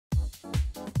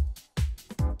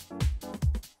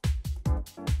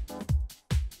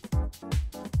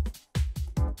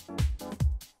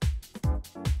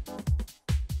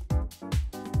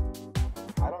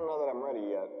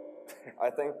I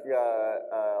think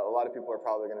a lot of people are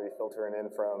probably going to be filtering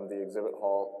in from the exhibit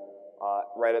hall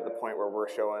right at the point where we're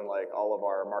showing like all of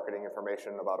our marketing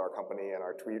information about our company and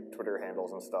our Twitter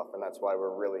handles and stuff, and that's why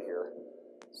we're really here.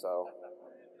 So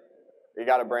you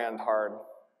got to brand hard.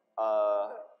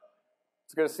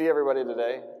 It's good to see everybody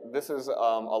today. This is a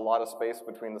lot of space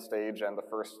between the stage and the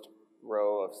first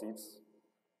row of seats,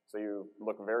 so you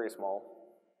look very small.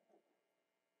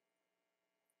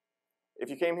 If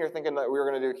you came here thinking that we were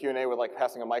going to do a Q&A with like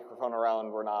passing a microphone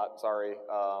around, we're not, sorry,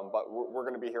 but we're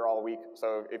going to be here all week.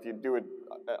 So if you do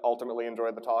ultimately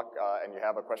enjoy the talk and you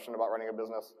have a question about running a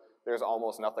business, there's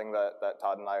almost nothing that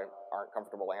Todd and I aren't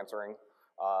comfortable answering.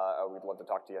 We'd love to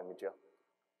talk to you and meet you.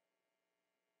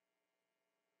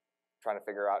 Trying to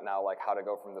figure out now like how to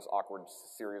go from this awkward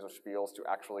series of spiels to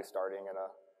actually starting in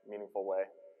a meaningful way.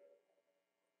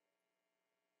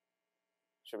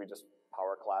 Should we just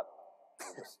power clap?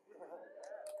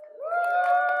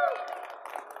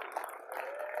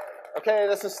 Okay,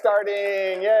 this is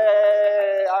starting,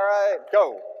 yay, all right,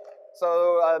 go.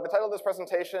 So the title of this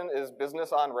presentation is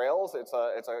Business on Rails. It's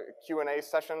a Q&A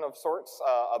session of sorts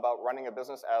about running a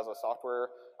business as a software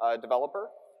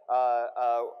developer.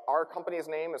 Our company's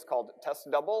name is called Test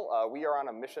Double. We are on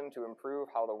a mission to improve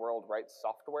how the world writes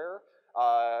software.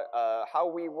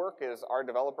 How we work is our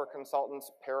developer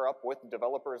consultants pair up with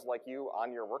developers like you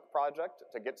on your work project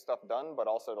to get stuff done, but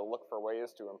also to look for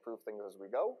ways to improve things as we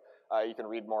go. You can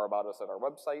read more about us at our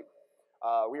website.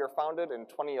 We are founded in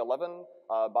 2011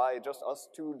 by just us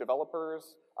two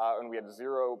developers, and we had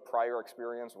zero prior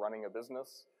experience running a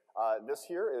business. This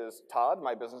here is Todd,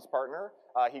 my business partner.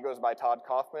 He goes by Todd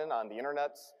Kaufman on the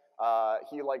internets.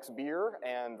 He likes beer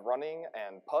and running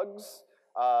and pugs.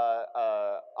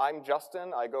 I'm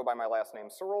Justin. I go by my last name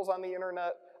Searls on the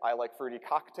internet. I like fruity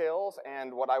cocktails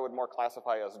and what I would more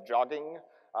classify as jogging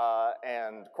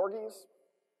and corgis.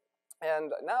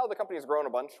 And now the company's grown a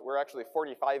bunch. We're actually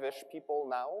 45-ish people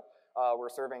now. We're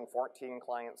serving 14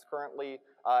 clients currently,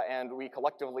 and we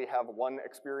collectively have one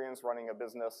experience running a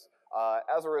business.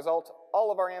 As a result,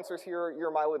 all of our answers here,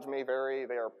 your mileage may vary.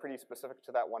 They are pretty specific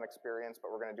to that one experience,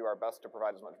 but we're going to do our best to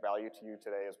provide as much value to you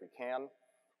today as we can.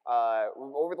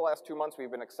 Over the last 2 months,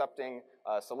 we've been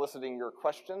soliciting your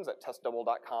questions at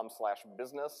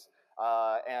testdouble.com/business,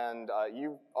 and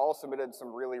you all submitted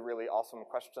some really, really awesome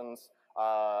questions.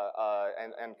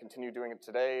 And continue doing it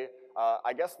today.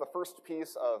 I guess the first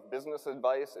piece of business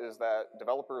advice is that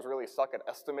developers really suck at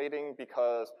estimating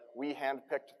because we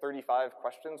handpicked 35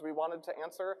 questions we wanted to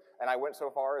answer, and I went so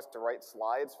far as to write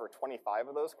slides for 25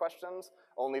 of those questions,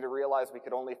 only to realize we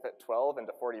could only fit 12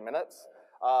 into 40 minutes.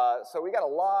 So we got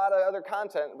a lot of other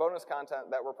content, bonus content,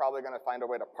 that we're probably going to find a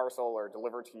way to parcel or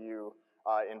deliver to you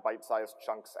in bite-sized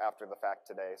chunks after the fact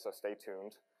today, so stay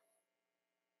tuned.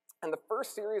 And the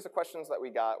first series of questions that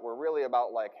we got were really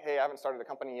about like, hey, I haven't started a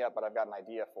company yet, but I've got an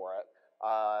idea for it.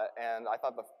 And I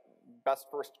thought the best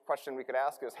first question we could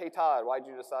ask is, hey, Todd, why'd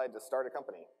you decide to start a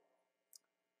company?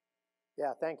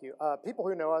 Yeah, thank you. People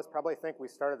who know us probably think we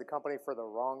started the company for the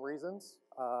wrong reasons.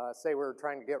 Say we were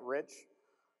trying to get rich.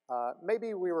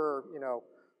 Maybe we were,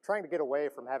 trying to get away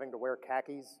from having to wear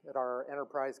khakis at our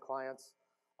enterprise clients.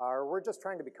 Or we're just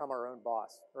trying to become our own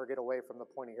boss or get away from the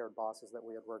pointy-haired bosses that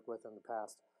we had worked with in the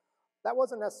past. That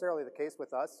wasn't necessarily the case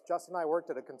with us. Justin and I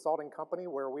worked at a consulting company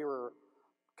where we were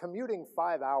commuting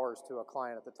 5 hours to a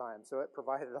client at the time, so it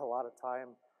provided a lot of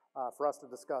time for us to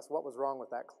discuss what was wrong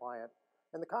with that client.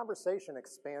 And the conversation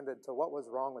expanded to what was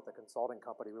wrong with the consulting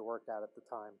company we worked at the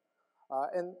time.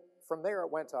 And from there, it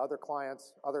went to other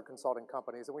clients, other consulting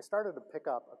companies, and we started to pick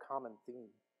up a common theme.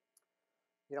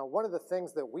 One of the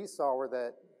things that we saw were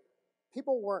that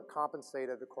people weren't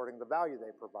compensated according to the value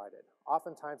they provided.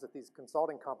 Oftentimes at these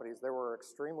consulting companies, there were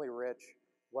extremely rich,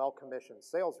 well-commissioned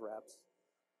sales reps,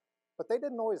 but they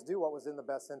didn't always do what was in the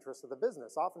best interest of the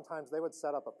business. Oftentimes they would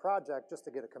set up a project just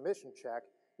to get a commission check,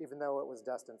 even though it was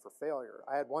destined for failure.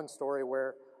 I had one story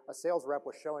where a sales rep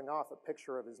was showing off a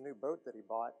picture of his new boat that he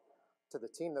bought to the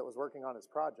team that was working on his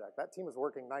project. That team was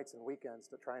working nights and weekends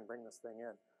to try and bring this thing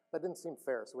in. That didn't seem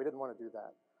fair, so we didn't want to do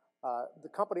that. The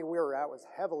company we were at was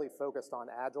heavily focused on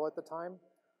Agile at the time,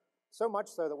 so much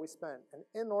so that we spent an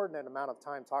inordinate amount of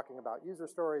time talking about user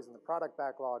stories and the product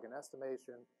backlog and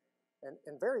estimation,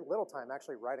 and very little time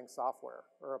actually writing software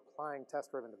or applying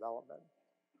test-driven development.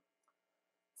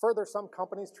 Further, some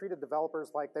companies treated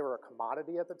developers like they were a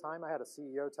commodity at the time. I had a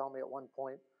CEO tell me at one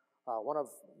point, one of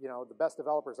the best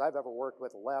developers I've ever worked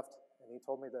with left, and he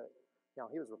told me that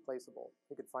he was replaceable.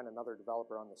 He could find another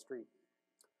developer on the street.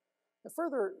 And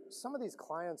further, some of these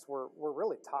clients were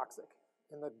really toxic,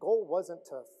 and the goal wasn't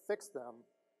to fix them,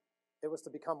 it was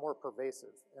to become more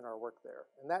pervasive in our work there,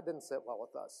 and that didn't sit well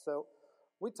with us. So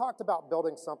we talked about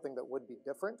building something that would be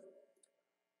different.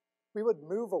 We would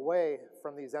move away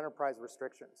from these enterprise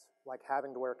restrictions, like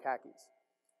having to wear khakis,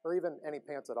 or even any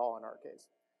pants at all in our case,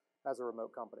 as a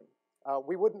remote company.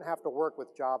 We wouldn't have to work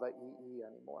with Java EE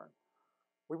anymore.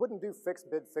 We wouldn't do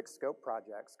fixed bid, fixed scope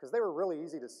projects, because they were really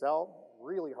easy to sell,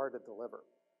 really hard to deliver.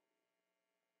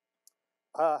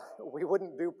 We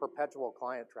wouldn't do perpetual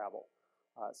client travel.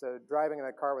 So driving in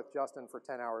a car with Justin for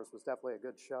 10 hours was definitely a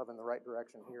good shove in the right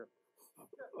direction here.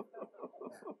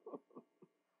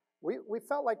 We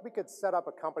felt like we could set up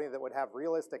a company that would have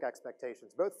realistic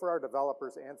expectations, both for our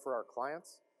developers and for our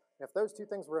clients. And if those two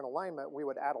things were in alignment, we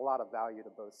would add a lot of value to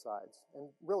both sides and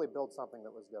really build something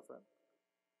that was different.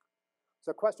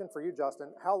 So question for you,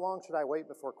 Justin, how long should I wait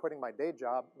before quitting my day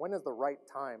job? When is the right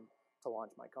time to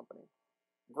launch my company?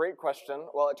 Great question.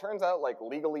 Well, it turns out, like,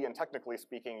 legally and technically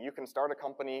speaking, you can start a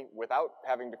company without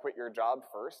having to quit your job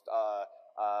first.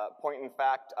 Point in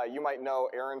fact, you might know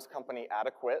Aaron's company,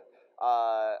 Adequate,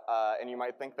 and you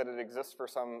might think that it exists for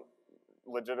some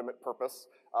legitimate purpose,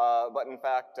 but in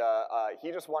fact,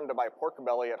 he just wanted to buy pork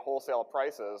belly at wholesale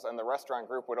prices, and the restaurant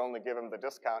group would only give him the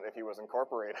discount if he was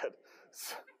incorporated.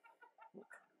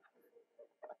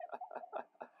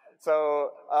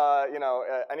 So,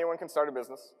 anyone can start a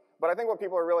business. But I think what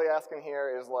people are really asking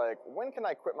here is, like, when can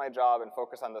I quit my job and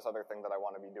focus on this other thing that I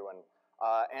want to be doing?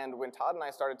 And when Todd and I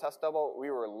started Test Double,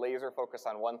 we were laser focused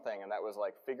on one thing, and that was,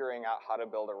 like, figuring out how to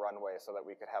build a runway so that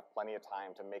we could have plenty of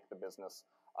time to make the business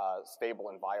stable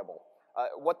and viable.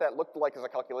 What that looked like is a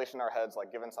calculation in our heads,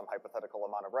 like, given some hypothetical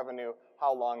amount of revenue,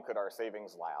 how long could our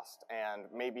savings last? And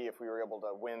maybe if we were able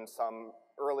to win some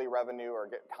early revenue or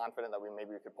get confident that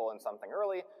maybe we could pull in something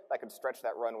early, that could stretch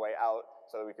that runway out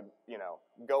so that we could,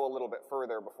 go a little bit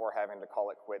further before having to call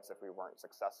it quits if we weren't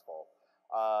successful.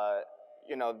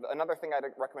 Another thing I'd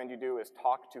recommend you do is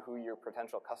talk to who your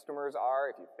potential customers are.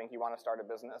 If you think you want to start a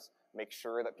business, make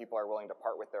sure that people are willing to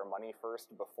part with their money first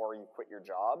before you quit your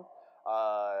job.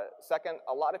 Second,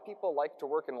 a lot of people like to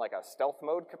work in, like, a stealth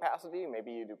mode capacity.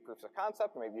 Maybe you do proofs of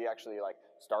concept, maybe you actually, like,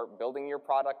 start building your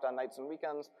product on nights and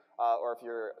weekends, or if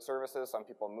you're services, some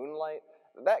people moonlight.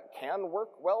 That can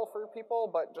work well for people,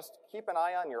 but just keep an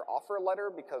eye on your offer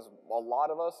letter, because a lot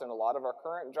of us in a lot of our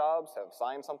current jobs have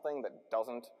signed something that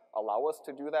doesn't allow us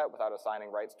to do that without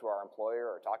assigning rights to our employer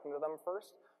or talking to them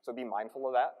first. So be mindful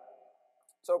of that.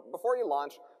 So before you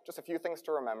launch, just a few things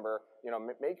to remember.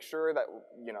 Make sure that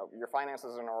your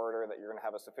finances are in order, that you're going to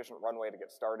have a sufficient runway to get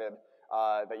started,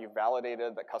 that you've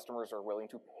validated that customers are willing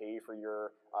to pay for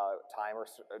your time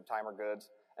or goods,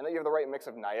 and that you have the right mix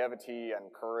of naivety and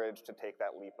courage to take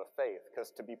that leap of faith. Because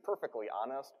to be perfectly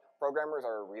honest, programmers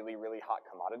are a really, really hot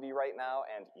commodity right now,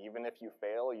 and even if you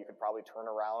fail, you could probably turn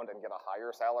around and get a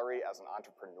higher salary as an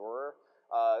entrepreneur.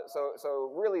 So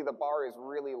really the bar is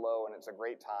really low, and it's a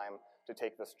great time to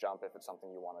take this jump if it's something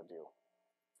you want to do.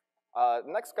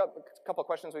 The next couple of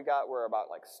questions we got were about,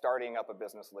 like, starting up a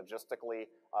business logistically.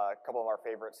 A couple of our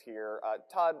favorites here.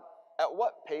 Todd, at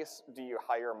what pace do you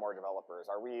hire more developers?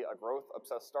 Are we a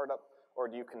growth-obsessed startup, or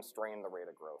do you constrain the rate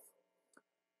of growth?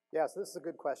 Yes, this is a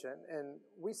good question, and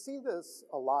we see this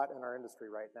a lot in our industry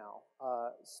right now.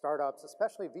 Startups,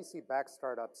 especially VC-backed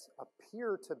startups,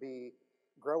 appear to be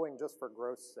growing just for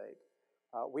growth's sake.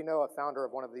 We know a founder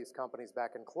of one of these companies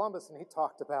back in Columbus, and he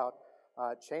talked about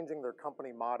changing their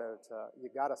company motto to "you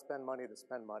got to spend money to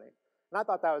spend money." And I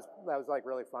thought that was like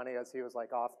really funny, as he was,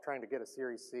 like, off trying to get a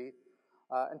Series C.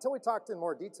 Until we talked in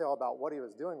more detail about what he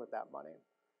was doing with that money.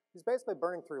 He's basically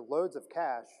burning through loads of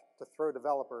cash to throw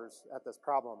developers at this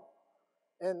problem.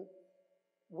 And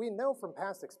we know from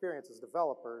past experience as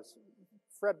developers,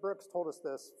 Fred Brooks told us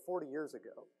this 40 years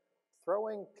ago,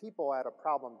 throwing people at a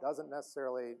problem doesn't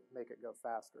necessarily make it go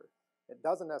faster. It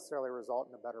doesn't necessarily result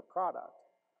in a better product.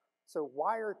 So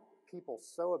why are people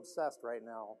so obsessed right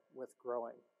now with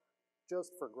growing,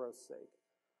 just for growth's sake?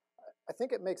 I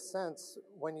think it makes sense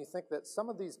when you think that some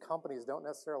of these companies don't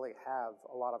necessarily have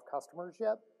a lot of customers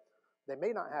yet. They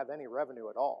may not have any revenue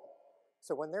at all.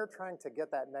 So when they're trying to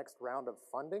get that next round of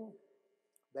funding,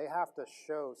 they have to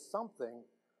show something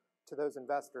to those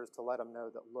investors to let them know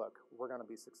that, look, we're going to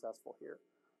be successful here.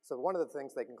 So one of the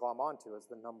things they can glom onto is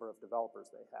the number of developers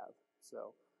they have.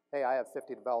 So, hey, I have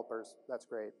 50 developers. That's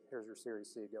great. Here's your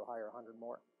Series C. Go hire 100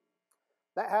 more.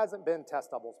 That hasn't been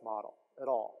Test Double's model at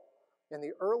all. In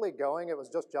the early going, it was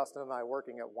just Justin and I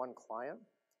working at one client.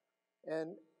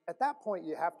 And at that point,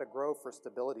 you have to grow for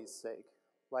stability's sake.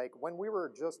 Like, when we were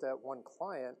just at one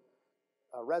client,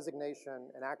 a resignation,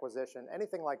 an acquisition,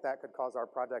 anything like that could cause our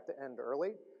project to end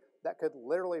early. That could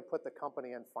literally put the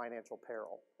company in financial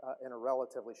peril in a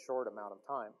relatively short amount of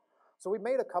time. So we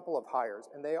made a couple of hires,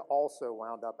 and they also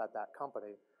wound up at that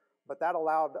company. But that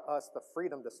allowed us the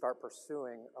freedom to start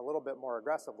pursuing a little bit more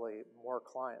aggressively more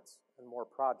clients and more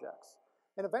projects.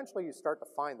 And eventually you start to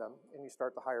find them and you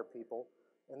start to hire people,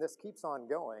 and this keeps on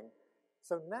going.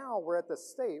 So now we're at this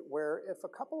state where if a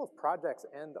couple of projects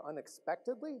end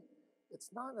unexpectedly, it's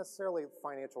not necessarily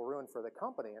financial ruin for the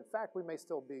company. In fact, we may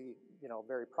still be,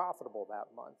 very profitable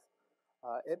that month.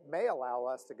 It may allow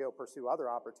us to go pursue other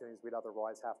opportunities we'd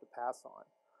otherwise have to pass on.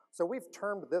 So we've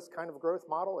termed this kind of growth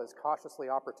model as cautiously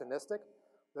opportunistic.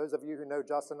 Those of you who know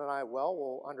Justin and I well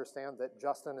will understand that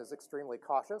Justin is extremely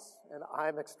cautious and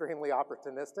I'm extremely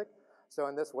opportunistic. So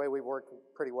in this way, we work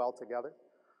pretty well together.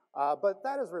 But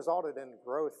that has resulted in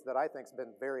growth that I think has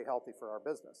been very healthy for our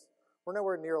business. We're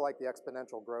nowhere near like the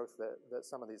exponential growth that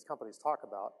some of these companies talk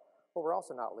about, but we're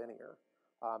also not linear.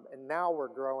 And now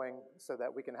we're growing so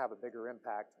that we can have a bigger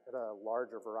impact at a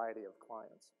larger variety of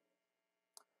clients.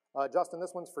 Justin,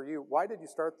 this one's for you. Why did you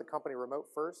start the company remote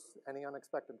first? Any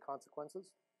unexpected consequences?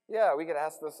 Yeah, we get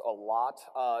asked this a lot.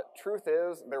 Truth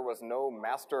is, there was no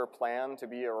master plan to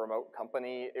be a remote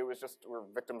company. It was just, we're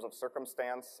victims of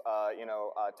circumstance.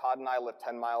 Todd and I live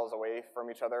 10 miles away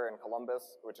from each other in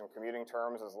Columbus, which in commuting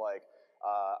terms is like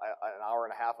an hour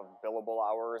and a half of billable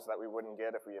hours that we wouldn't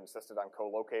get if we insisted on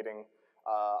co-locating.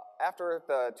 After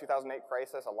the 2008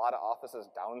 crisis, a lot of offices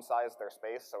downsized their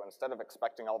space, so instead of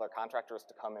expecting all their contractors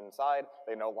to come inside,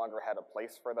 they no longer had a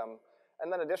place for them.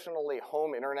 And then additionally,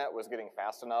 home internet was getting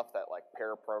fast enough that like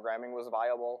pair programming was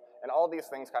viable, and all these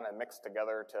things kind of mixed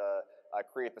together to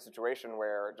create the situation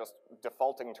where just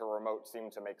defaulting to remote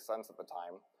seemed to make sense at the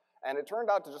time. And it turned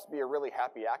out to just be a really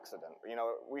happy accident.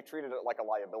 We treated it like a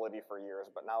liability for years,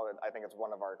 but now I think it's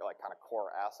one of our like kind of core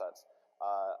assets.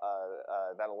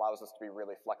 That allows us to be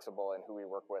really flexible in who we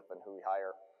work with and who we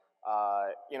hire.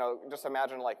 Just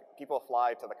imagine like people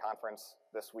fly to the conference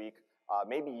this week.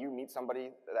 Maybe you meet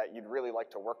somebody that you'd really like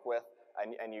to work with,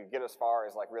 and you get as far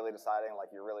as like really deciding like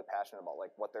you're really passionate about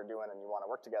like what they're doing and you want to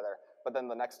work together. But then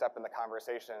the next step in the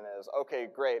conversation is, okay,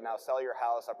 great, now sell your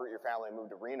house, uproot your family, and move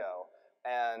to Reno.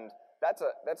 And that's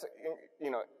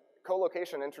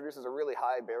co-location introduces a really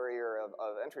high barrier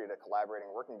of entry to collaborating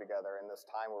and working together in this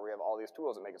time where we have all these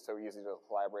tools that make it so easy to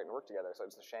collaborate and work together, so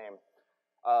it's a shame.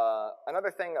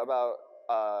 Another thing about,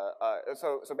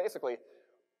 so basically,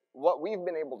 what we've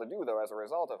been able to do, though, as a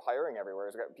result of hiring everywhere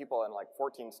is we've got people in like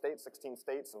 14 states, 16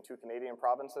 states, and 2 Canadian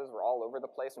provinces. We're all over the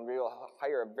place, and we will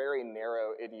hire a very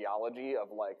narrow ideology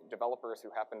of like developers who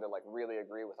happen to like really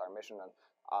agree with our mission and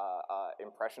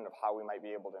impression of how we might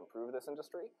be able to improve this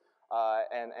industry.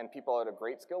 And people at a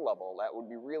great skill level that would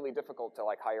be really difficult to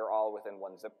like hire all within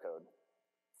one zip code.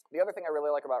 The other thing I really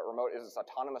like about remote is it's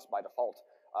autonomous by default.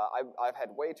 I've had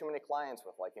way too many clients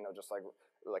with like, just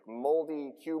like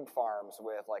moldy cube farms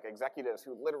with like executives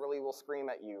who literally will scream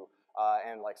at you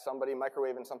and like somebody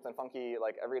microwaving something funky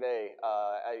like every day,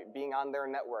 being on their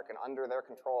network and under their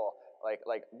control.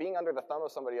 Like being under the thumb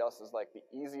of somebody else is like the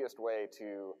easiest way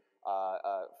to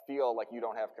feel like you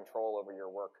don't have control over your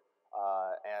work.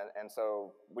 And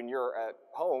so when you're at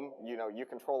home, you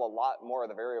control a lot more of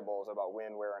the variables about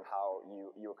when, where, and how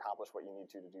you accomplish what you need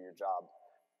to do your job.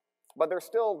 But there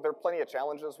are plenty of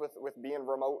challenges with being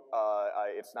remote.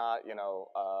 It's not,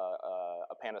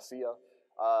 a panacea.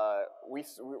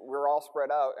 We're all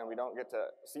spread out and we don't get to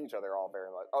see each other all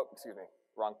very much. Oh, excuse me,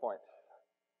 wrong point.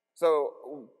 So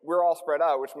we're all spread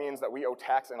out, which means that we owe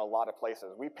tax in a lot of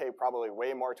places. We pay probably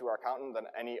way more to our accountant than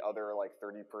any other like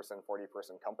 30-person,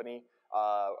 40-person company.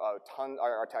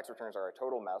 Our tax returns are a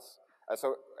total mess.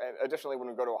 So additionally, when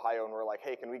we go to Ohio and we're like,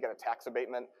 hey, can we get a tax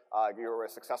abatement? You're a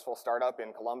successful startup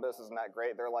in Columbus, isn't that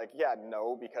great? They're like, yeah,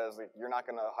 no, because you're not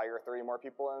going to hire 30 more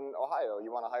people in Ohio.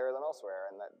 You want to hire them elsewhere,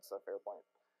 and that's a fair point.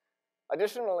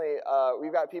 Additionally,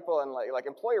 we've got people in like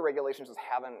employer regulations just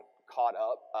haven't caught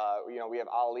up. We have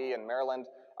Ali in Maryland,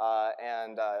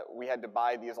 and we had to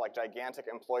buy these like gigantic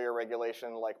employer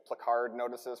regulation like placard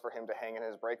notices for him to hang in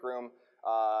his break room,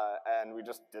 and we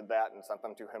just did that and sent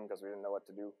them to him because we didn't know what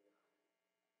to do.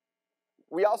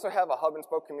 We also have a hub and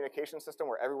spoke communication system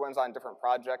where everyone's on different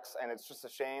projects, and it's just a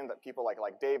shame that people like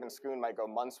Dave and Schoon might go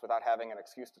months without having an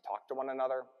excuse to talk to one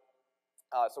another.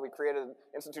 So we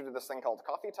instituted this thing called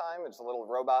Coffee Time. It's a little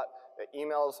robot that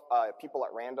emails people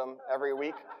at random every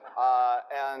week.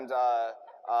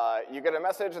 You get a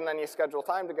message and then you schedule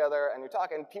time together and you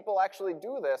talk, and people actually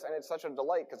do this, and it's such a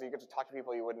delight because you get to talk to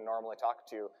people you wouldn't normally talk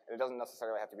to, and it doesn't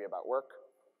necessarily have to be about work.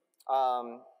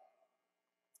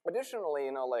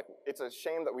 Additionally, like, it's a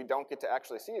shame that we don't get to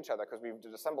actually see each other because we've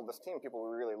assembled this team, people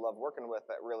we really love working with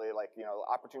that really, like,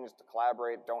 opportunities to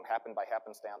collaborate don't happen by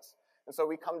happenstance. And so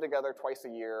we come together twice a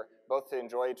year, both to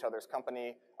enjoy each other's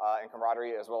company and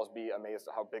camaraderie, as well as be amazed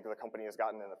at how big the company has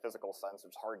gotten in a physical sense.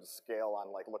 It's hard to scale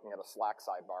on, like, looking at a Slack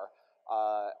sidebar.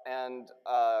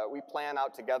 We plan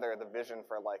out together the vision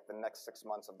for, like, the next 6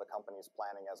 months of the company's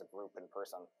planning as a group in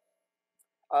person.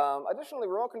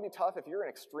 Additionally, remote can be tough if you're an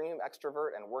extreme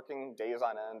extrovert and working days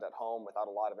on end at home without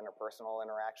a lot of interpersonal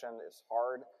interaction is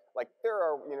hard. Like, there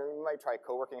are, you might try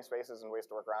co-working spaces and ways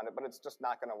to work around it, but it's just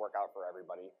not going to work out for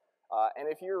everybody.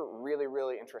 And if you're really,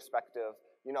 really introspective,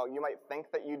 you might think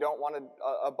that you don't want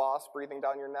a boss breathing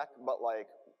down your neck, but, like,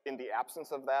 in the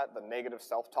absence of that, the negative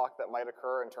self-talk that might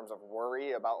occur in terms of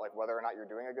worry about, like, whether or not you're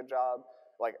doing a good job,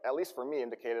 like, at least for me,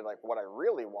 indicated, like, what I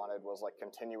really wanted was, like,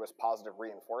 continuous positive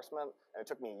reinforcement, and it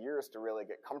took me years to really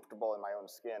get comfortable in my own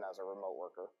skin as a remote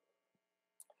worker.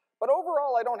 But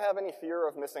overall, I don't have any fear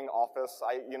of missing office.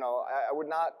 I would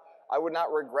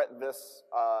not regret this.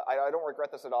 I don't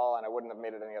regret this at all, and I wouldn't have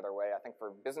made it any other way. I think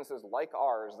for businesses like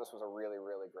ours, this was a really,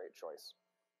 really great choice.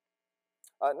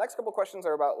 Next couple questions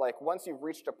are about, like, once you've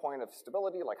reached a point of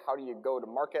stability, like, how do you go to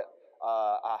market?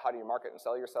 How do you market and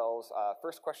sell yourselves?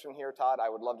 First question here, Todd, I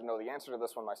would love to know the answer to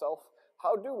this one myself.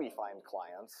 How do we find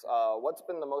clients? What's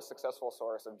been the most successful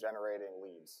source of generating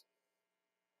leads?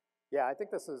 Yeah, I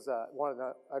think this is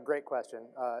a great question.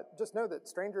 Just know that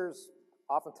strangers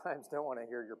oftentimes don't want to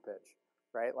hear your pitch,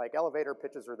 right? Like, elevator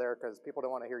pitches are there because people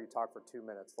don't want to hear you talk for 2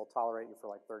 minutes. They'll tolerate you for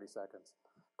like 30 seconds.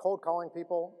 Cold calling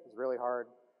people is really hard.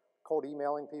 Cold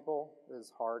emailing people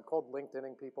is hard. Cold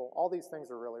LinkedIning people, all these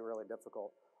things are really, really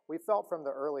difficult. We felt from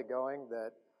the early going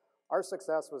that our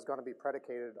success was going to be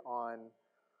predicated on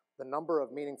the number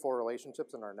of meaningful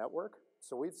relationships in our network.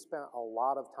 So we've spent a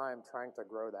lot of time trying to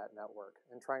grow that network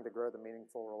and trying to grow the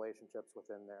meaningful relationships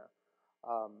within there.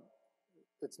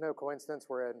 It's no coincidence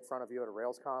we're in front of you at a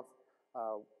RailsConf.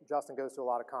 Justin goes to a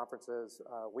lot of conferences.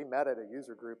 We met at a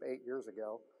user group 8 years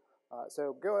ago.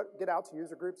 So get out to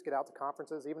user groups, get out to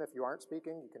conferences. Even if you aren't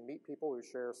speaking, you can meet people who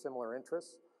share similar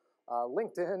interests.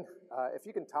 LinkedIn, if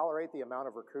you can tolerate the amount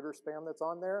of recruiter spam that's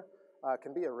on there,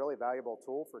 can be a really valuable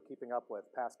tool for keeping up with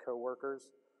past coworkers,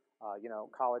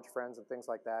 college friends and things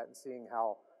like that, and seeing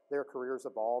how their careers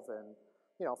evolve, and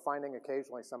finding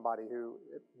occasionally somebody who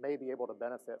may be able to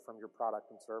benefit from your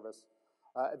product and service.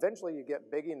 Eventually, you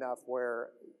get big enough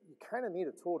where you kind of need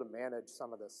a tool to manage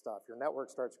some of this stuff. Your network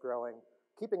starts growing.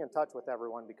 Keeping in touch with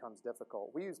everyone becomes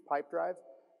difficult. We use Pipedrive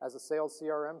as a sales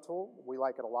CRM tool. We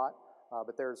like it a lot.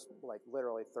 But there's like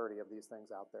literally 30 of these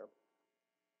things out there.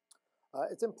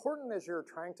 It's important as you're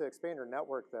trying to expand your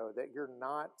network, though, that you're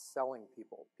not selling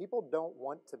people. People don't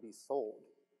want to be sold.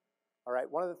 All right,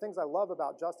 one of the things I love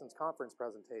about Justin's conference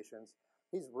presentations,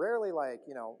 he's rarely like,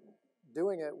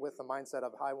 doing it with the mindset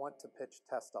of, I want to pitch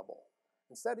test double.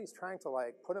 Instead, he's trying to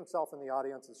like put himself in the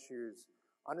audience's shoes,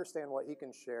 understand what he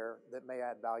can share that may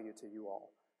add value to you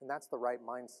all. And that's the right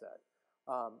mindset.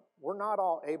 We're not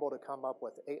all able to come up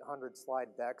with 800 slide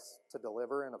decks to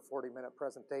deliver in a 40-minute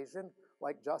presentation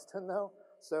like Justin, though.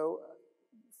 So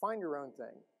find your own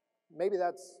thing. Maybe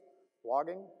that's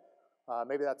blogging.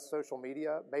 Maybe that's social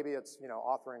media. Maybe it's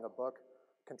authoring a book,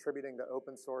 contributing to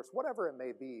open source, whatever it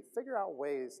may be. Figure out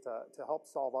ways to help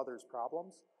solve others'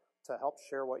 problems, to help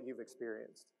share what you've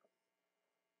experienced.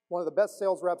 One of the best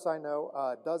sales reps I know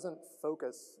doesn't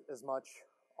focus as much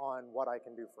on what I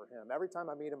can do for him. Every time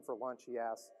I meet him for lunch, he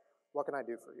asks, what can I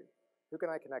do for you? Who can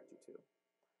I connect you to?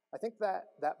 I think that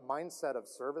mindset of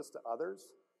service to others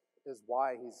is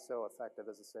why he's so effective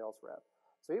as a sales rep.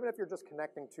 So even if you're just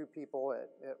connecting two people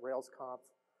at RailsConf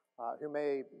who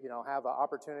may have an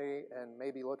opportunity and may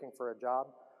be looking for a job,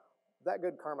 that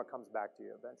good karma comes back to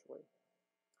you eventually.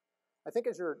 I think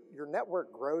as your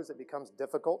network grows, it becomes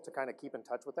difficult to kind of keep in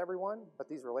touch with everyone, but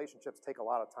these relationships take a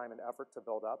lot of time and effort to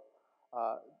build up.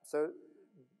 So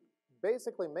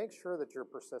basically make sure that you're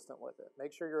persistent with it.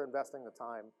 Make sure you're investing the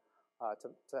time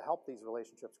to help these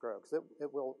relationships grow, because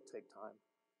it will take time.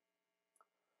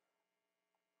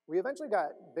 We eventually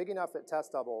got big enough at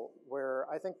Test Double where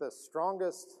I think the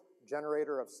strongest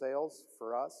generator of sales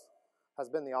for us has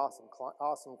been the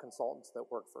awesome consultants that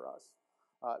work for us.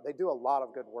 They do a lot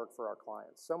of good work for our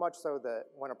clients, so much so that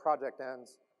when a project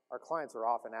ends, our clients are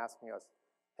often asking us,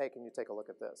 hey, can you take a look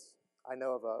at this? I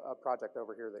know of a project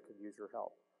over here that could use your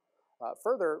help.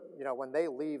 Further, when they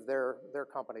leave their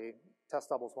company, Test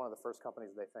Double is one of the first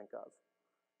companies they think of.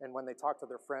 And when they talk to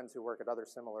their friends who work at other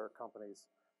similar companies,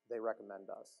 they recommend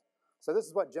us. So this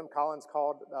is what Jim Collins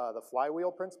called the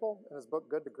flywheel principle in his book,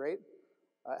 Good to Great.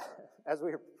 As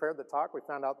we prepared the talk, we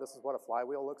found out this is what a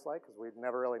flywheel looks like, because we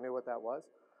never really knew what that was.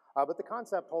 But the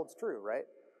concept holds true, right?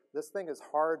 This thing is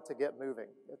hard to get moving.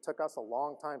 It took us a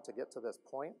long time to get to this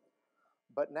point,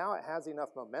 but now it has enough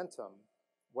momentum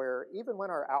where even when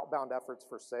our outbound efforts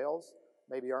for sales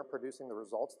maybe aren't producing the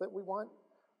results that we want,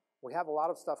 we have a lot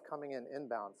of stuff coming in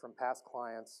inbound from past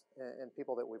clients and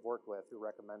people that we've worked with who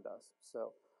recommend us.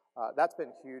 So that's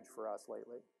been huge for us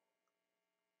lately.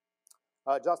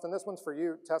 Justin, this one's for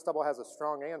you. Test Double has a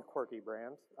strong and quirky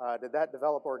brand. Did that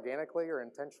develop organically or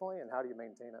intentionally, and how do you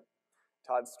maintain it?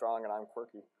 Todd's strong and I'm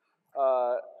quirky.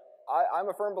 I'm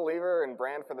a firm believer in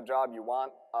brand for the job you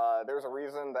want. There's a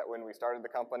reason that when we started the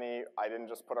company, I didn't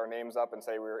just put our names up and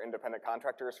say we were independent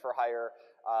contractors for hire.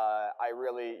 I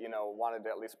really, wanted to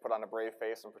at least put on a brave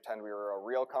face and pretend we were a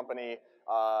real company.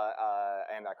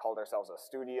 And I called ourselves a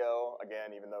studio,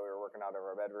 again, even though we were working out of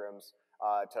our bedrooms,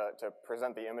 to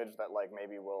present the image that like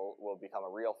maybe we'll become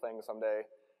a real thing someday.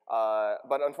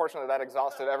 But unfortunately, that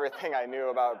exhausted everything I knew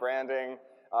about branding.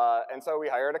 And so we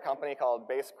hired a company called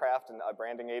Basecraft, a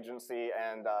branding agency,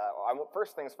 and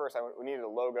first things first, we needed a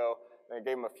logo. And I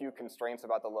gave them a few constraints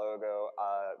about the logo.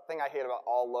 Thing I hate about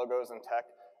all logos in tech,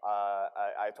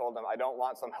 I told them I don't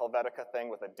want some Helvetica thing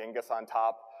with a dingus on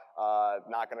top.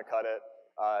 Not going to cut it.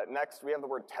 Next, we have the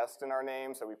word test in our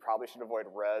name, so we probably should avoid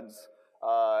reds.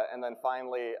 And then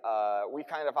finally, we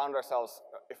kind of found ourselves,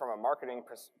 from a marketing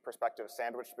perspective,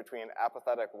 sandwiched between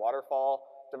apathetic waterfall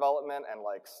development and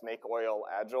like snake oil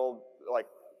agile like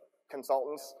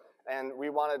consultants, and we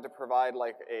wanted to provide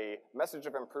like a message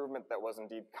of improvement that was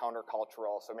indeed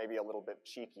countercultural, so maybe a little bit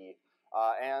cheeky.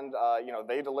 And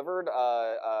they delivered.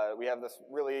 We have this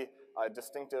really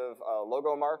distinctive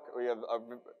logo mark. We have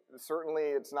certainly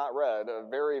it's not red, a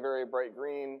very, very bright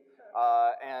green.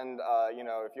 And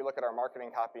if you look at our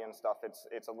marketing copy and stuff,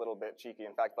 it's a little bit cheeky.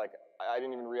 In fact, like I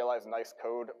didn't even realize nice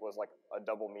code was like a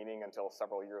double meaning until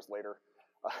several years later.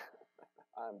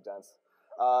 I'm dense.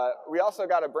 We also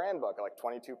got a brand book, like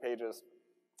 22 pages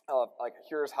of like,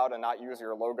 here's how to not use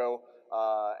your logo.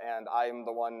 And I'm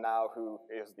the one now who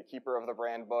is the keeper of the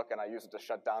brand book, and I use it to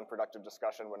shut down productive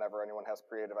discussion whenever anyone has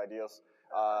creative ideas.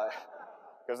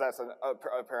 Because that's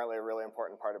apparently a really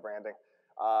important part of branding.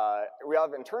 We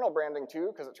have internal branding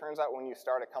too, because it turns out when you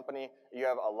start a company, you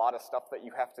have a lot of stuff that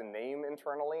you have to name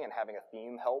internally, and having a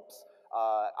theme helps.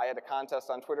 I had a contest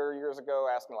on Twitter years ago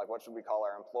asking like, what should we call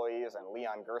our employees, and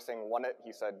Leon Gersing won it.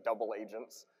 He said double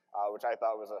agents, which I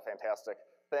thought was a fantastic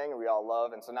thing we all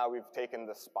love, and so now we've taken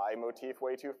the spy motif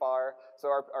way too far. So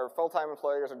our full-time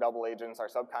employers are double agents, our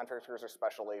subcontractors are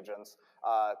special agents.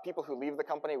 People who leave the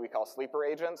company we call sleeper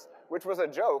agents, which was a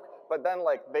joke, but then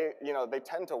like they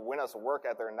tend to win us work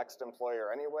at their next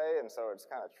employer anyway, and so it's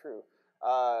kind of true.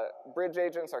 Bridge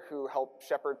agents are who help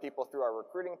shepherd people through our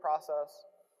recruiting process.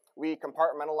 We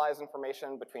compartmentalize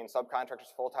information between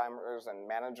subcontractors, full-timers, and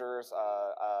managers,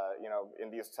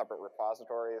 in these separate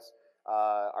repositories.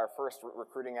 Our first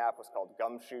recruiting app was called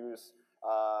Gumshoes.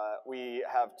 We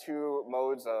have two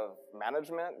modes of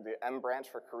management, the M branch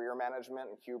for career management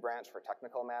and Q branch for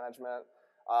technical management.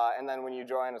 And then when you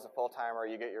join as a full-timer,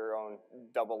 you get your own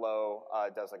 00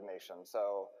 designation.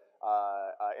 So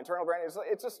internal branding,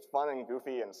 it's just fun and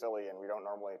goofy and silly, and we don't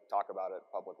normally talk about it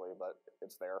publicly, but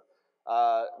it's there.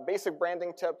 Basic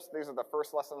branding tips, these are the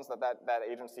first lessons that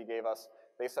agency gave us.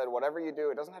 They said, whatever you do,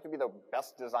 it doesn't have to be the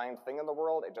best designed thing in the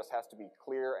world, it just has to be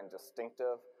clear and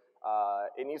distinctive.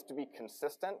 It needs to be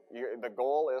consistent. The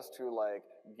goal is to like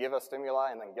give a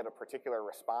stimuli and then get a particular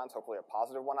response, hopefully a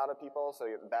positive one out of people, so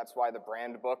that's why the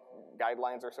brand book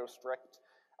guidelines are so strict.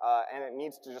 And it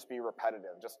needs to just be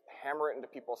repetitive. Just hammer it into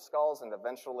people's skulls, and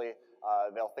eventually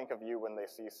they'll think of you when they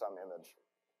see some image.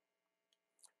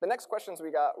 The next questions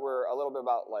we got were a little bit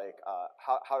about like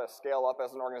how to scale up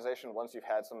as an organization once you've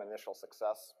had some initial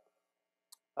success.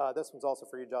 This one's also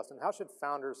for you, Justin. How should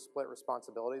founders split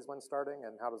responsibilities when starting,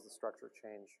 and how does the structure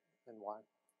change, and why?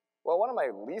 Well, one of my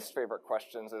least favorite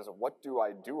questions is, what do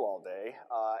I do all day?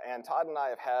 And Todd and I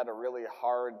have had a really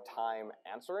hard time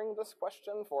answering this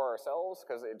question for ourselves,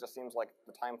 because it just seems like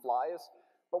the time flies.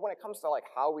 But when it comes to like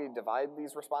how we divide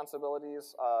these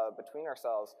responsibilities between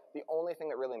ourselves, the only thing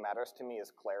that really matters to me is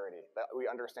clarity. That we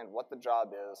understand what the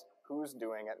job is, who's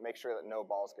doing it, make sure that no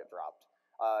balls get dropped.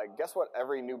 Guess what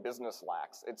every new business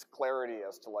lacks? It's clarity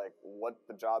as to like what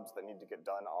the jobs that need to get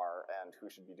done are and who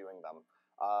should be doing them.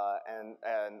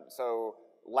 And so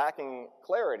lacking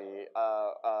clarity,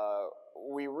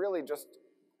 we really just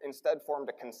instead formed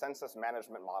a consensus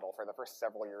management model for the first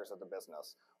several years of the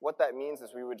business. What that means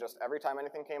is we would just, every time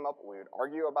anything came up, we would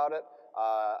argue about it,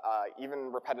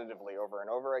 even repetitively over and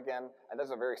over again, and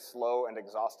that's a very slow and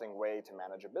exhausting way to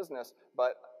manage a business,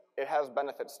 but it has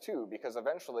benefits too, because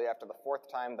eventually after the fourth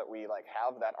time that we like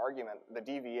have that argument, the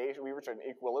deviation, we reach an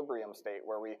equilibrium state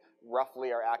where we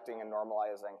roughly are acting and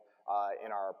normalizing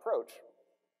in our approach.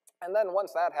 And then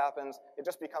once that happens, it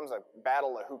just becomes a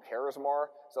battle of who cares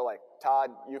more. So like, Todd,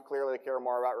 you clearly care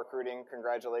more about recruiting.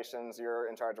 Congratulations, you're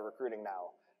in charge of recruiting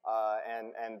now.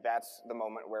 And that's the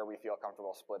moment where we feel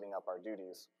comfortable splitting up our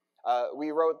duties.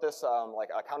 We wrote this like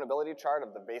accountability chart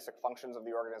of the basic functions of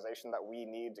the organization that we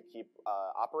need to keep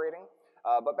operating.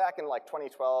 But back in like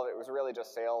 2012, it was really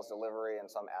just sales, delivery, and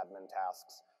some admin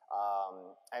tasks.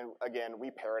 And again,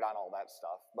 we pared on all that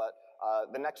stuff. But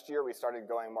the next year, we started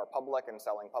going more public and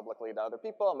selling publicly to other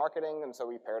people, marketing, and so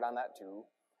we pared on that too.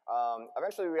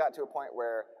 Eventually, we got to a point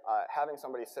where having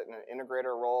somebody sit in an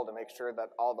integrator role to make sure that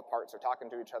all the parts are talking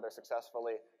to each other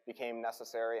successfully became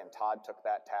necessary, and Todd took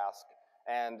that task.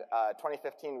 And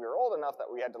 2015, we were old enough that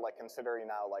we had to like consider, you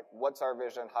know, like what's our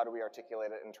vision, how do we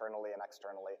articulate it internally and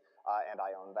externally, and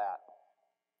I own that.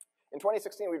 In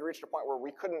 2016, we'd reached a point where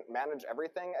we couldn't manage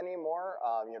everything anymore.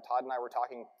 You know, Todd and I were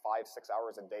talking 5-6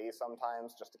 hours a day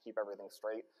sometimes just to keep everything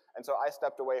straight. And so I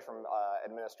stepped away from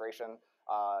administration.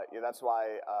 Yeah, that's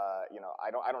why you know,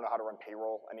 I don't know how to run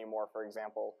payroll anymore, for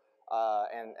example.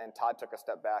 And Todd took a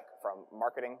step back from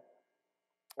marketing.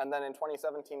 And then in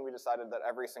 2017, we decided that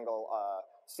every single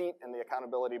seat in the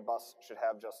accountability bus should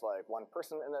have just like one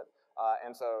person in it.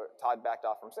 And so Todd backed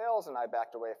off from sales, and I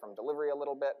backed away from delivery a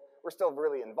little bit. We're still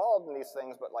really involved in these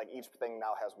things, but like each thing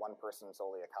now has one person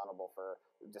solely accountable for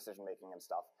decision making and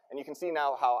stuff. And you can see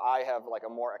now how I have like a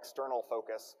more external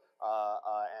focus,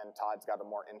 and Todd's got a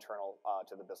more internal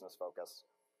to the business focus.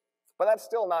 But that's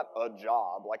still not a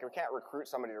job. Like, we can't recruit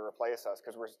somebody to replace us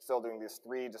because we're still doing these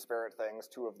 3 disparate things,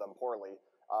 2 of them poorly.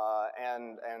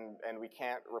 And we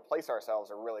can't replace ourselves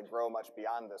or really grow much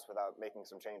beyond this without making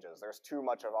some changes. There's too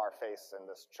much of our face in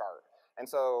this chart. And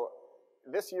so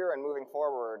this year and moving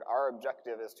forward, our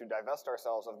objective is to divest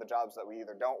ourselves of the jobs that we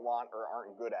either don't want or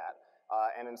aren't good at,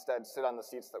 and instead sit on the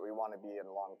seats that we want to be in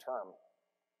long term.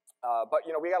 But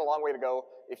you know, we got a long way to go.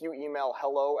 If you email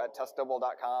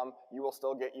hello@testdouble.com, you will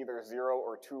still get either 0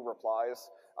 or 2 replies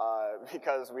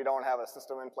because we don't have a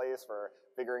system in place for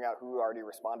figuring out who already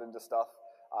responded to stuff.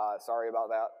 Sorry about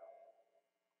that.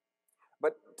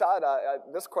 But Todd,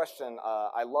 this question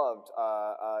I loved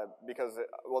because,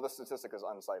 well, this statistic is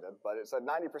uncited, but it said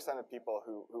 90% of people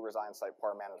who resign cite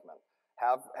poor management.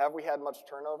 Have we had much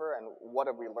turnover, and what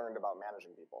have we learned about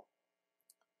managing people?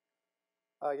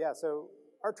 Yeah, so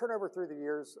our turnover through the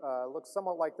years looks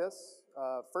somewhat like this.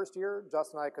 First year,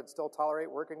 Justin and I could still tolerate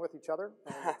working with each other.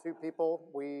 And the 2 people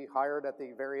we hired at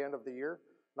the very end of the year,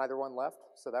 neither one left,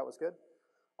 so that was good.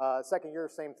 Second year,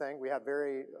 same thing. We had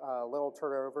very little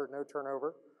turnover, no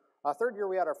turnover. Third year,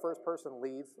 we had our first person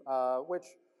leave, which,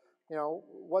 you know,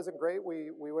 wasn't great.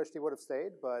 We wished he would have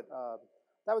stayed, but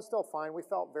that was still fine. We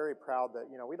felt very proud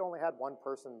that, you know, we'd only had one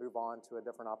person move on to a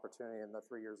different opportunity in the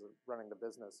 3 years of running the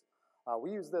business.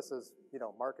 We use this as, you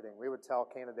know, marketing. We would tell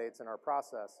candidates in our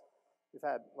process, we've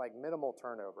had like minimal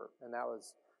turnover, and that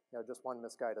was, you know, just one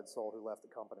misguided soul who left the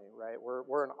company, right?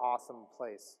 We're an awesome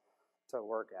place to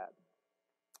work at.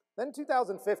 Then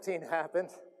 2015 happened.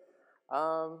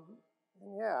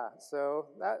 Yeah, so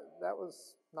that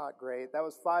was not great. That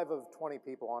was 5 of 20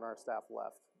 people on our staff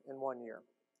left in 1 year.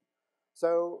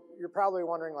 So you're probably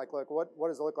wondering, like, look, what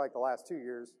does it look like the last 2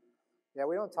 years? Yeah,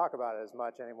 we don't talk about it as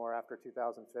much anymore after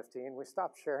 2015. We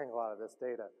stopped sharing a lot of this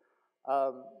data.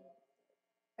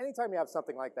 Anytime you have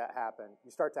something like that happen, you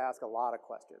start to ask a lot of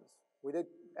questions. We did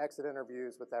exit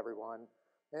interviews with everyone.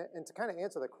 And to kind of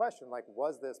answer the question, like,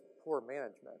 was this poor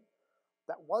management?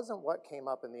 That wasn't what came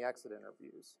up in the exit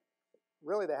interviews.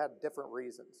 Really, they had different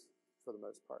reasons for the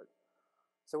most part.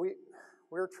 So we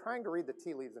were trying to read the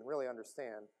tea leaves and really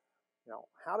understand, you know,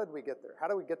 how did we get there? How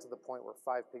did we get to the point where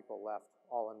 5 people left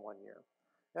all in 1 year?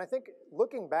 And I think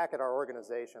looking back at our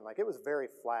organization, like, it was very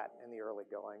flat in the early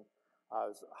going. It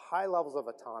was high levels of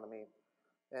autonomy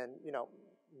and, you know,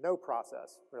 no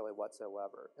process really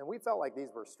whatsoever. And we felt like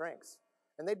these were strengths.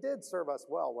 And they did serve us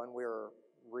well when we were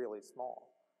really small.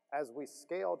 As we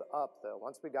scaled up, though,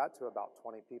 once we got to about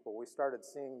 20 people, we started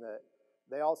seeing that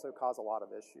they also cause a lot of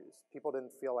issues. People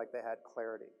didn't feel like they had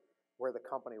clarity, where the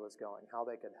company was going, how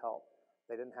they could help.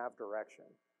 They didn't have direction.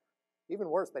 Even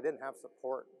worse, they didn't have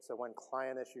support. So when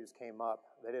client issues came up,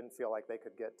 they didn't feel like they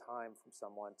could get time from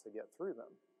someone to get through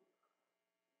them.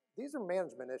 These are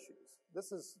management issues.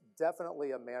 This is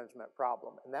definitely a management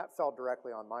problem, and that fell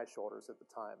directly on my shoulders at the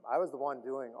time. I was the one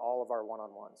doing all of our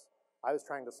one-on-ones. I was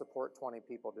trying to support 20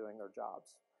 people doing their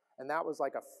jobs, and that was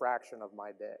like a fraction of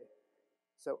my day.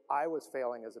 So I was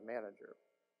failing as a manager.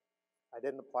 I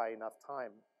didn't apply enough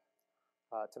time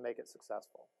to make it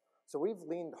successful. So we've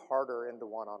leaned harder into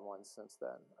one-on-ones since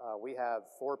then. We have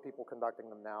 4 people conducting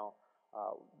them now.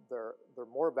 They're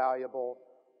more valuable.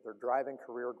 They're driving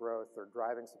career growth. They're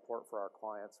driving support for our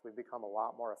clients. We've become a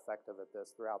lot more effective at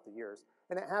this throughout the years.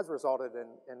 And it has resulted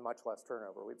in much less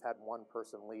turnover. We've had 1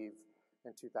 person leave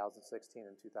in 2016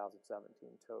 and 2017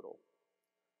 total.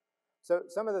 So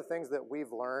some of the things that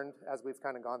we've learned as we've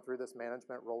kind of gone through this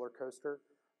management roller coaster,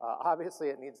 obviously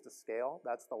it needs to scale.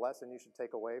 That's the lesson you should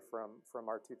take away from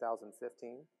our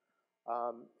 2015.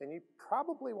 And you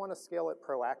probably want to scale it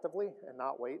proactively and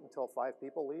not wait until 5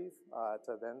 people leave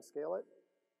to then scale it.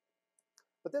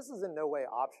 But this is in no way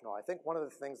optional. I think one of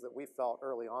the things that we felt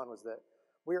early on was that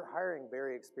we are hiring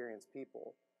very experienced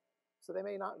people, so they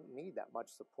may not need that much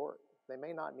support. They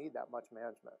may not need that much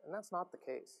management, and that's not the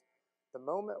case. The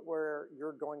moment where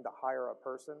you're going to hire a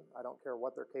person, I don't care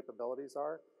what their capabilities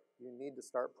are, you need to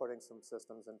start putting some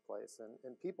systems in place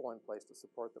and people in place to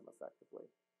support them effectively.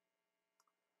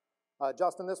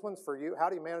 Justin, this one's for you. How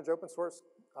do you manage open source?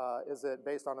 Is it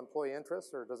based on employee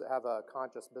interests, or does it have a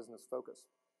conscious business focus?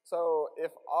 So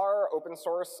if our open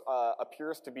source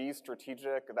appears to be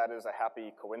strategic, that is a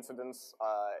happy coincidence.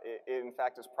 It in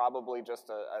fact is probably just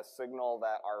a signal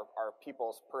that our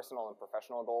people's personal and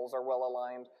professional goals are well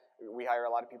aligned. We hire a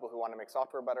lot of people who want to make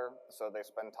software better, so they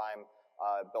spend time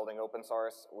building open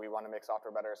source. We want to make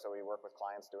software better, so we work with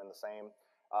clients doing the same.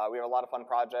 We have a lot of fun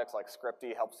projects, like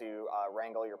Scripty helps you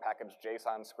wrangle your packaged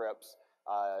JSON scripts.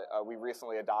 We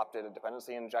recently adopted a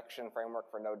dependency injection framework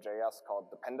for Node.js called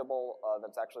Dependable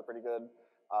that's actually pretty good.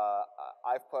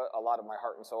 I've put a lot of my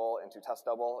heart and soul into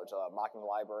TestDouble, which is a mocking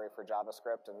library for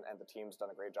JavaScript, and the team's done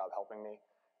a great job helping me.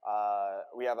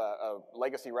 We have a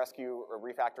legacy rescue or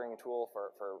refactoring tool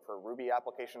for Ruby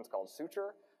applications called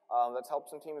Suture that's helped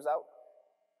some teams out.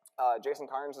 Jason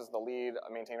Carnes is the lead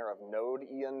maintainer of Node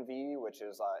env, which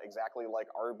is exactly like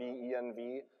RB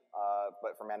env,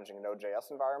 but for managing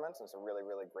Node.js environments. It's a really,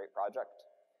 really great project.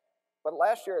 But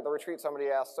last year at the retreat, somebody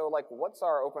asked, so like, what's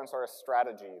our open source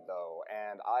strategy, though?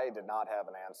 And I did not have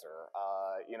an answer.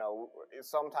 You know,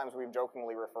 sometimes we've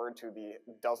jokingly referred to the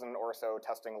dozen or so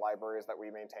testing libraries that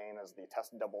we maintain as the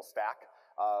TestDouble stack,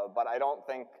 but I don't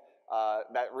think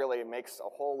that really makes a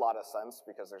whole lot of sense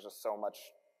because there's just so much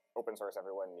open source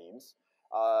everyone needs.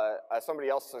 Somebody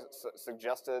else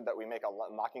suggested that we make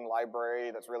a mocking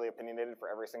library that's really opinionated for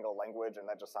every single language, and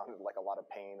that just sounded like a lot of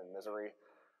pain and misery.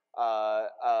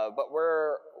 But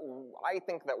I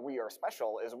think that we are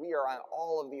special is we are on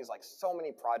all of these, like, so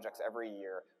many projects every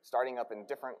year, starting up in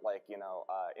different, like, you know,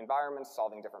 environments,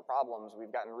 solving different problems.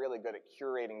 We've gotten really good at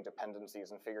curating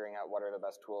dependencies and figuring out what are the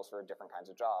best tools for different kinds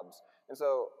of jobs. And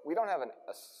so we don't have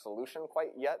a solution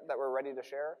quite yet that we're ready to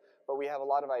share, but we have a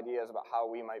lot of ideas about how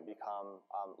we might become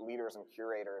leaders and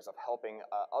curators of helping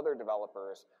other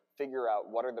developers figure out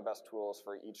what are the best tools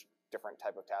for each different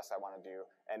type of task I want to do,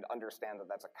 and understand that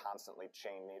that's a constantly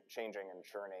changing and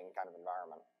churning kind of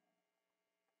environment.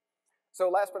 So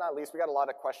last but not least, we got a lot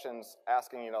of questions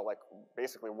asking, you know, like,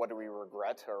 basically, what do we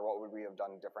regret, or what would we have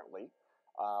done differently?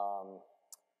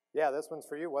 Yeah, this one's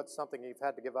for you. What's something you've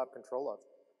had to give up control of?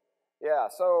 Yeah,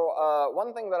 so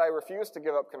one thing that I refuse to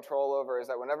give up control over is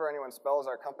that whenever anyone spells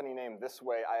our company name this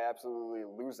way, I absolutely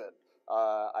lose it.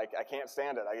 I can't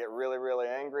stand it. I get really, really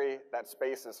angry. That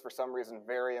space is, for some reason,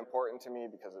 very important to me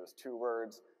because it was 2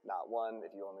 words, not 1.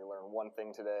 If you only learn one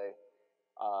thing today,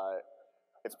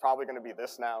 it's probably going to be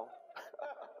this now.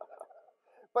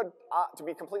 But to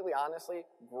be completely honest,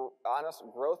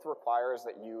 growth requires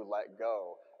that you let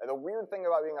go. And the weird thing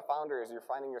about being a founder is you're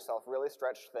finding yourself really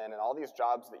stretched thin in all these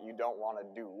jobs that you don't want to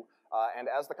do. And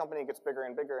as the company gets bigger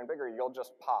and bigger and bigger, you'll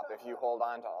just pop if you hold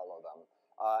on to all of them.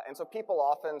 And so people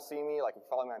often see me, like if you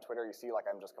follow me on Twitter, you see like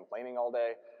I'm just complaining all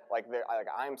day. Like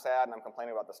I'm sad and I'm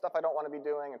complaining about the stuff I don't want to be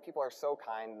doing, and people are so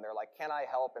kind and they're like, can I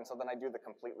help? And so then I do the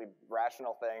completely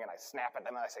rational thing and I snap at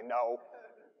them and I say no.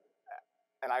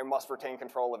 And I must retain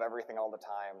control of everything all the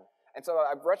time. And so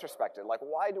I've retrospected, like,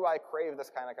 why do I crave this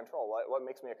kind of control? What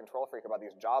makes me a control freak about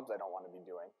these jobs I don't want to be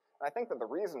doing? And I think that the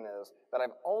reason is that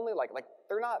I've only, like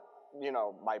they're not, you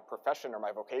know, my profession or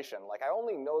my vocation. Like, I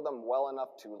only know them well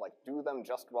enough to, like, do them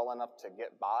just well enough to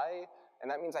get by.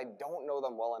 And that means I don't know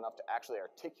them well enough to actually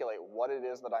articulate what it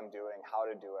is that I'm doing, how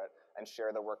to do it, and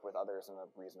share the work with others in a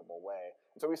reasonable way.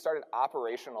 And so we started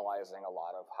operationalizing a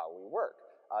lot of how we work.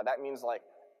 That means, like,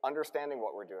 understanding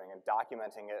what we're doing and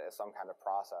documenting it as some kind of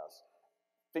process,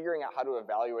 figuring out how to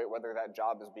evaluate whether that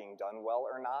job is being done well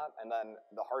or not, and then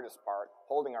the hardest part,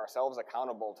 holding ourselves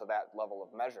accountable to that level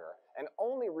of measure. And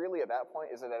only really at that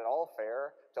point is it at all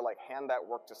fair to, like, hand that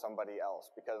work to somebody else,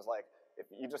 because, like, if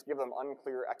you just give them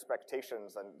unclear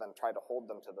expectations and then try to hold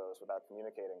them to those without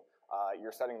communicating,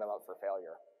 you're setting them up for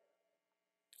failure.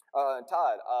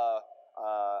 Todd,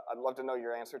 I'd love to know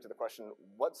your answer to the question,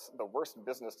 what's the worst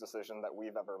business decision that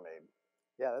we've ever made?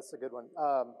 Yeah, that's a good one.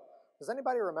 Does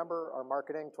anybody remember our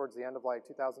marketing towards the end of like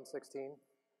 2016?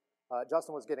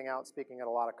 Justin was getting out speaking at a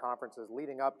lot of conferences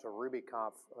leading up to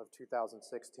RubyConf of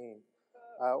 2016.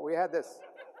 We had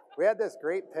this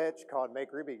great pitch called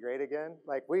 "Make Ruby Great Again."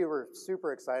 Like, we were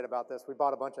super excited about this. We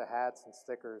bought a bunch of hats and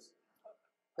stickers.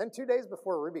 Then 2 days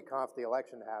before RubyConf, the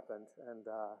election happened, and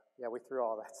yeah, we threw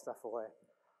all that stuff away.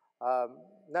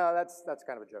 No, that's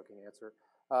kind of a joking answer.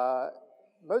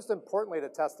 Most importantly to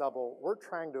Test Double, we're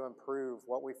trying to improve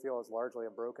what we feel is largely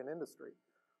a broken industry.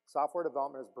 Software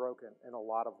development is broken in a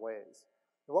lot of ways.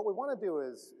 And what we want to do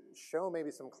is show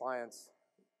maybe some clients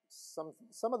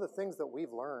some of the things that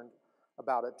we've learned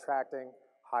about attracting,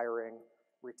 hiring,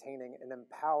 retaining, and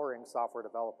empowering software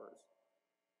developers.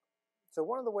 So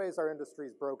one of the ways our industry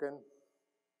is broken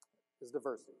is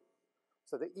diversity.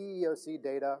 So the EEOC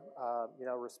data,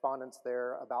 respondents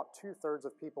there, about 2/3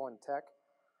 of people in tech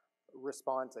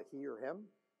respond to he or him.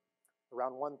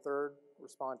 Around 1/3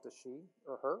 respond to she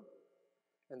or her.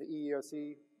 And the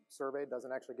EEOC survey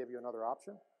doesn't actually give you another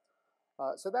option.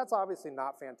 So that's obviously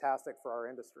not fantastic for our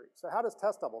industry. So how does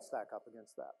Test Double stack up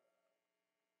against that?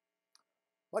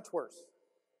 Much worse.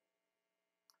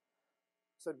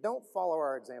 So don't follow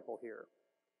our example here,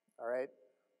 all right?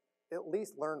 At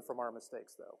least learn from our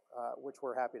mistakes, though, which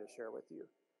we're happy to share with you.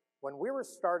 When we were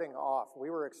starting off, we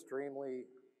were extremely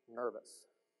nervous.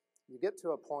 You get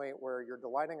to a point where you're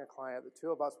delighting a client, the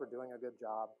two of us were doing a good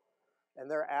job,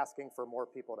 and they're asking for more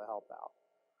people to help out.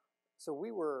 So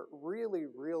we were really,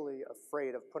 really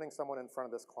afraid of putting someone in front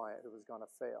of this client who was going to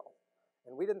fail.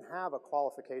 And we didn't have a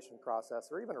qualification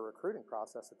process or even a recruiting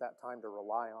process at that time to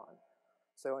rely on.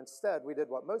 So instead, we did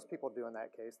what most people do in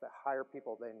that case, that hire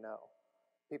people they know,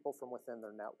 people from within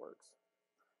their networks.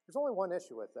 There's only one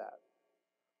issue with that.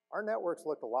 Our networks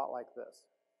looked a lot like this.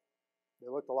 They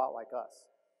looked a lot like us.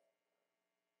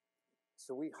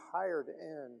 So we hired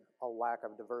in a lack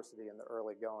of diversity in the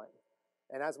early going.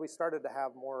 And as we started to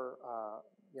have more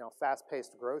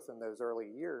fast-paced growth in those early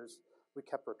years, we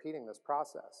kept repeating this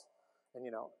process. And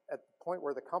at the point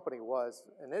where the company was,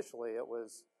 initially it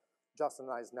was Justin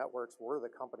and I's networks were the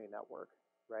company network,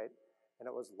 right? And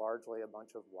it was largely a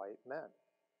bunch of white men.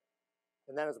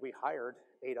 And then as we hired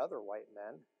 8 other white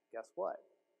men, guess what?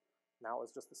 Now it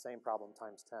was just the same problem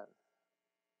times 10.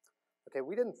 Okay,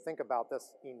 we didn't think about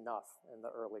this enough in the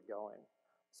early going.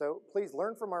 So please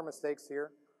learn from our mistakes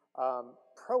here.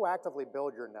 Proactively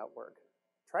build your network.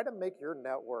 Try to make your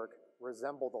network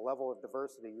resemble the level of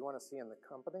diversity you want to see in the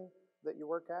company that you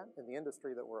work at, in the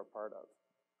industry that we're a part of.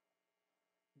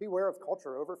 Beware of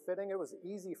culture overfitting. It was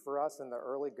easy for us in the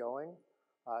early going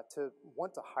to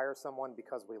want to hire someone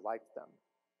because we liked them.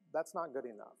 That's not good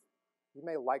enough. You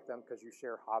may like them because you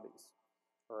share hobbies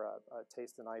or a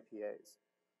taste in IPAs,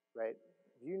 right?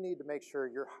 You need to make sure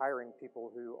you're hiring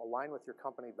people who align with your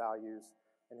company values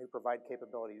and who provide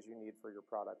capabilities you need for your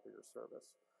product or your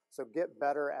service. So get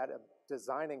better at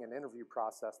designing an interview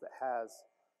process that has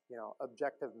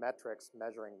objective metrics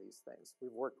measuring these things.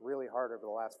 We've worked really hard over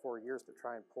the last 4 years to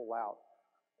try and pull out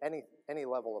any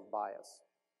level of bias.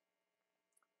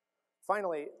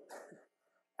 Finally,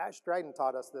 Ash Dryden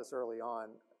taught us this early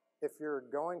on. If you're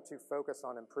going to focus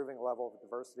on improving the level of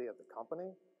diversity of the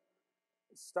company,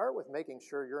 start with making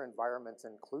sure your environment's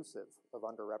inclusive of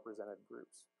underrepresented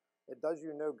groups. It does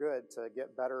you no good to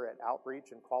get better at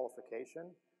outreach and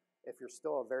qualification if you're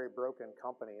still a very broken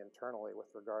company internally with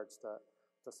regards to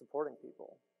supporting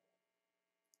people.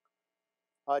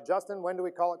 Justin, when do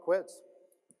we call it quits?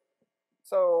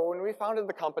 So when we founded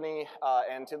the company,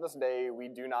 and to this day, we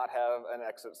do not have an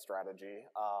exit strategy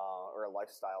or a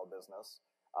lifestyle business.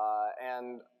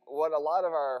 And what a lot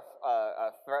of our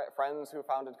friends who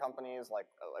founded companies, like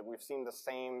we've seen the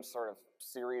same sort of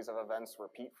series of events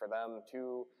repeat for them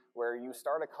too, where you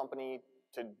start a company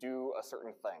to do a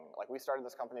certain thing. Like we started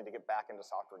this company to get back into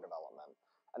software development.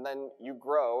 And then you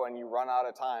grow and you run out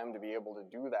of time to be able to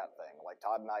do that thing. Like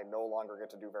Todd and I no longer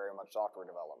get to do very much software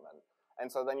development.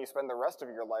 And so then you spend the rest of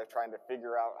your life trying to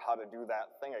figure out how to do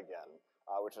that thing again,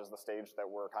 which is the stage that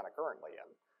we're kind of currently in.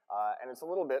 And it's a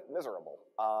little bit miserable.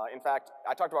 In fact,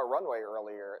 I talked about runway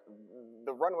earlier.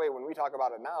 The runway, when we talk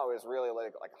about it now, is really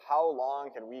like how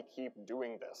long can we keep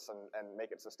doing this and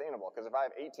make it sustainable? Because if I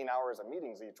have 18 hours of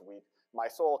meetings each week, my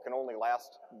soul can only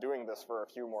last doing this for a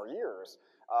few more years.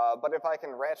 But if I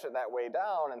can ratchet that way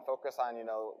down and focus on,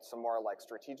 some more like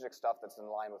strategic stuff that's in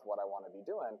line with what I want to be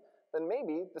doing, then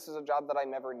maybe this is a job that I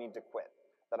never need to quit,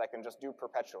 that I can just do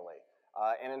perpetually.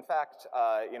 And in fact,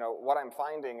 what I'm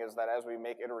finding is that as we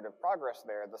make iterative progress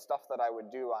there, the stuff that I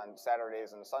would do on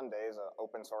Saturdays and Sundays,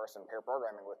 open source and pair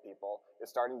programming with people, is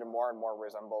starting to more and more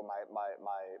resemble my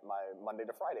Monday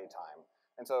to Friday time.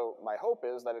 And so my hope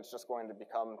is that it's just going to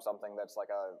become something that's like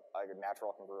a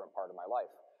natural, congruent part of my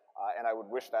life. And I would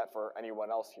wish that for anyone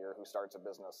else here who starts a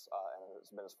business and has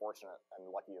been as fortunate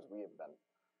and lucky as we have been.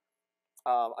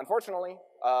 Unfortunately,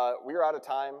 we are out of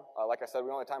time. Like I said, we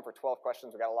only have time for 12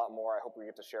 questions. We got a lot more. I hope we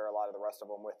get to share a lot of the rest of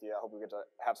them with you. I hope we get to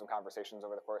have some conversations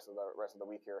over the course of the rest of the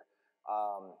week here.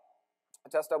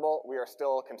 Testable, we are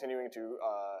still continuing to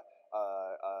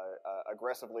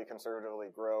aggressively, conservatively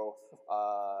grow,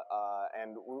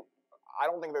 and I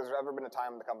don't think there's ever been a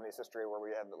time in the company's history where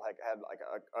we had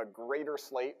a greater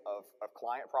slate of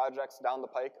client projects down the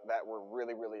pike that we're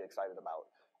really, really excited about.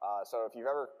 So if you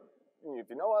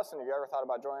know us and if you ever thought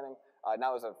about joining,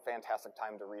 now is a fantastic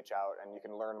time to reach out, and you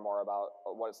can learn more about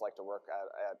what it's like to work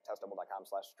at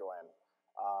testable.com/join.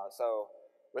 So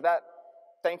with that,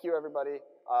 thank you, everybody.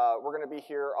 We're going to be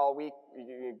here all week.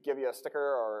 Give you a sticker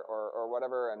or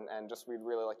whatever, and just we'd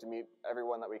really like to meet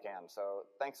everyone that we can. So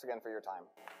thanks again for your time.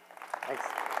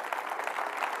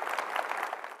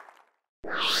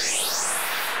 Thanks.